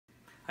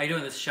How you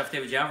doing? This is Chef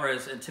David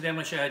Alvarez, and today I'm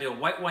going to show you how to do a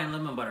white wine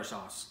lemon butter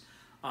sauce.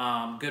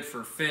 Good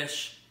for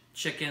fish,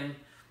 chicken,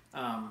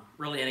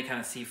 really any kind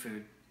of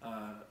seafood.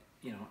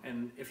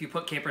 And if you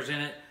put capers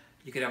in it,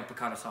 you could have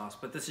piccata sauce.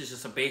 But this is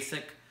just a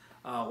basic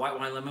white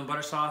wine lemon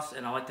butter sauce,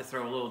 and I like to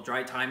throw a little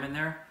dry thyme in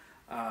there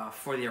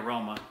for the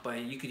aroma.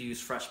 But you could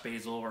use fresh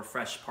basil or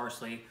fresh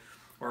parsley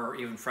or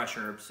even fresh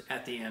herbs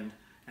at the end.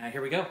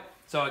 Here we go.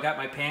 So I got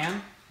my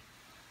pan.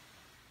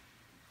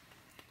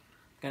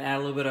 Gonna add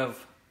a little bit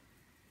of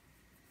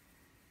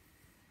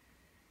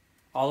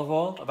olive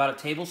oil, about a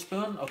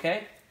tablespoon,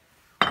 okay?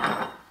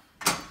 Now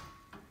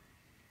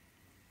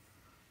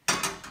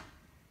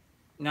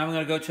I'm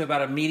gonna go to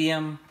about a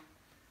medium-high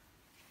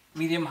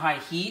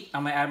heat.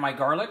 I'm gonna add my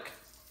garlic,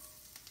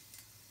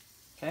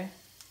 okay?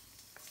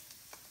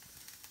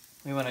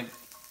 We wanna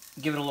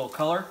give it a little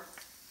color.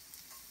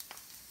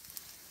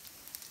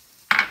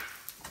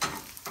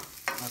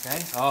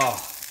 Okay,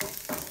 oh,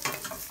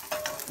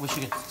 wish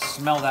you could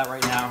smell that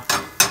right now.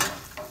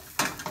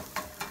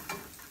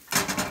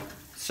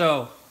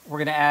 So we're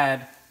gonna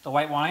add the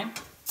white wine,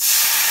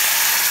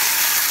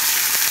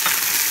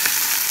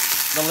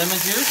 the lemon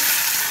juice,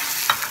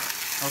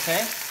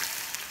 okay?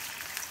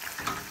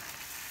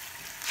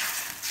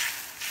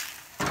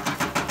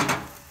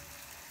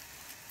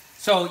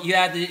 So you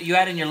add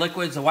in your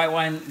liquids, the white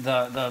wine,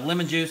 the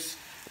lemon juice,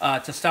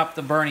 to stop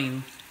the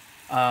burning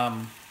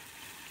of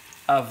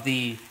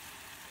the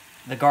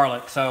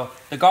garlic. So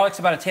the garlic's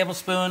about a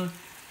tablespoon,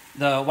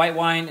 the white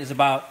wine is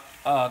about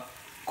a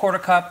quarter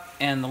cup,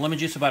 and the lemon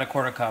juice about a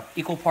quarter cup,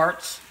 equal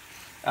parts.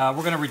 We're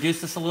going to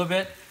reduce this a little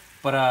bit,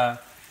 but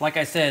like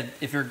I said,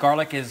 if your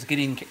garlic is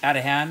getting out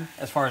of hand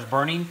as far as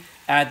burning,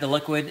 add the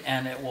liquid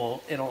and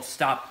it'll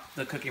stop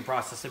the cooking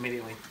process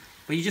immediately.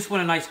 But you just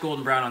want a nice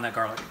golden brown on that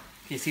garlic. Can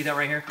you see that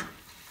right here?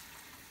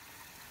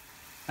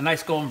 A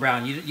nice golden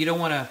brown. You don't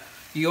want to,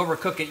 you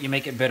overcook it, you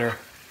make it bitter,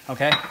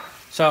 okay?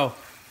 So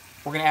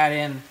we're going to add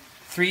in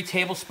 3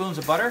 tablespoons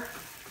of butter.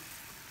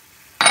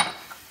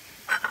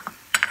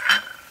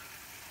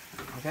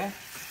 Okay.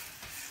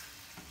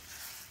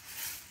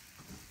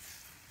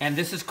 And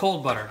this is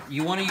cold butter.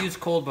 You want to use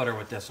cold butter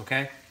with this,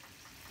 okay?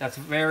 That's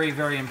very,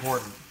 very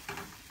important.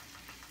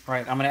 All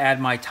right, I'm going to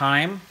add my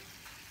thyme.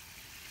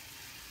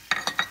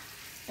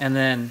 And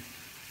then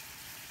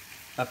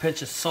a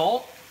pinch of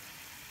salt.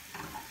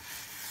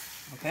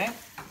 Okay.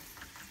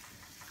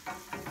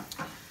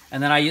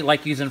 And then I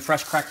like using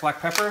fresh cracked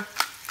black pepper.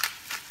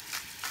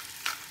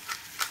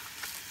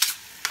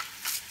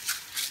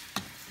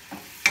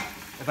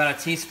 About a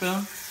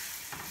teaspoon.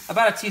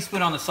 About a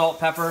teaspoon on the salt,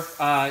 pepper.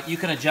 You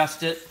can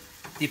adjust it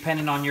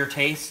depending on your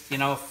taste. You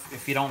know,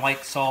 if you don't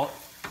like salt,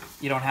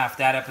 you don't have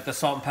to add it. But the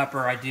salt and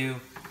pepper, I do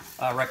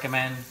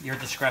recommend your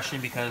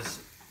discretion, because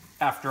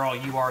after all,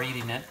 you are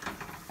eating it.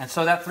 And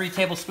so that 3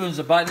 tablespoons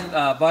of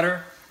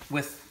butter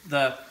with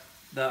the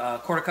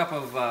quarter cup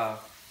of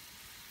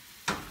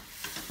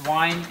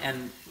wine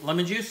and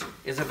lemon juice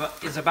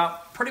is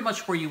about pretty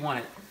much where you want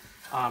it.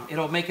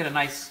 It'll make it a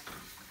nice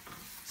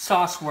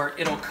sauce where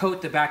it'll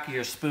coat the back of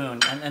your spoon,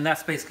 and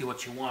that's basically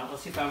what you want.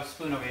 Let's see if I have a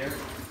spoon over here.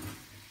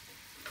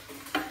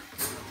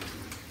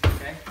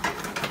 Okay.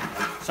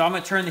 So I'm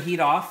going to turn the heat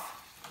off.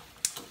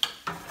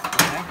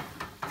 Okay.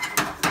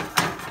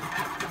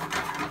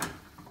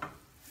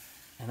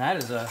 And that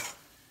is a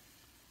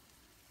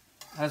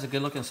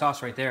good looking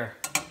sauce right there.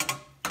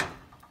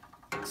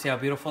 See how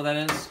beautiful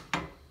that is?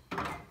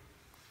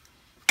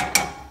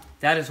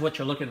 That is what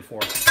you're looking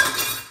for.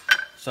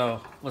 So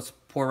let's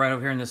pour right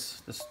over here in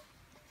this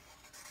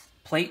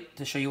plate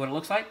to show you what it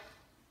looks like.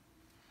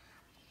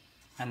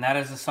 And that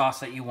is the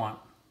sauce that you want.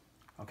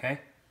 Okay?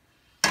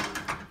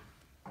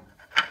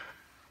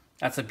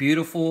 That's a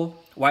beautiful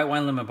white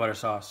wine lemon butter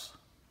sauce.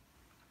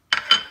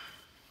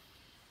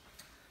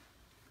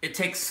 It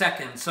takes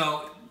seconds.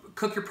 So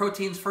cook your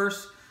proteins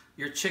first,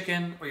 your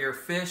chicken or your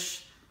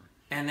fish,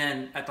 and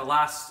then at the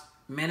last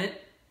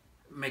minute,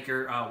 make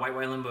your white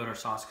wine lemon butter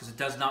sauce, because it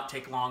does not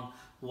take long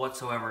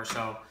whatsoever.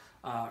 So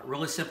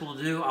really simple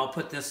to do. I'll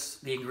put the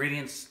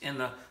ingredients in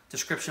the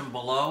description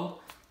below.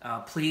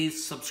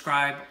 Please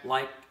subscribe,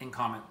 like, and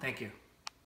comment. Thank you.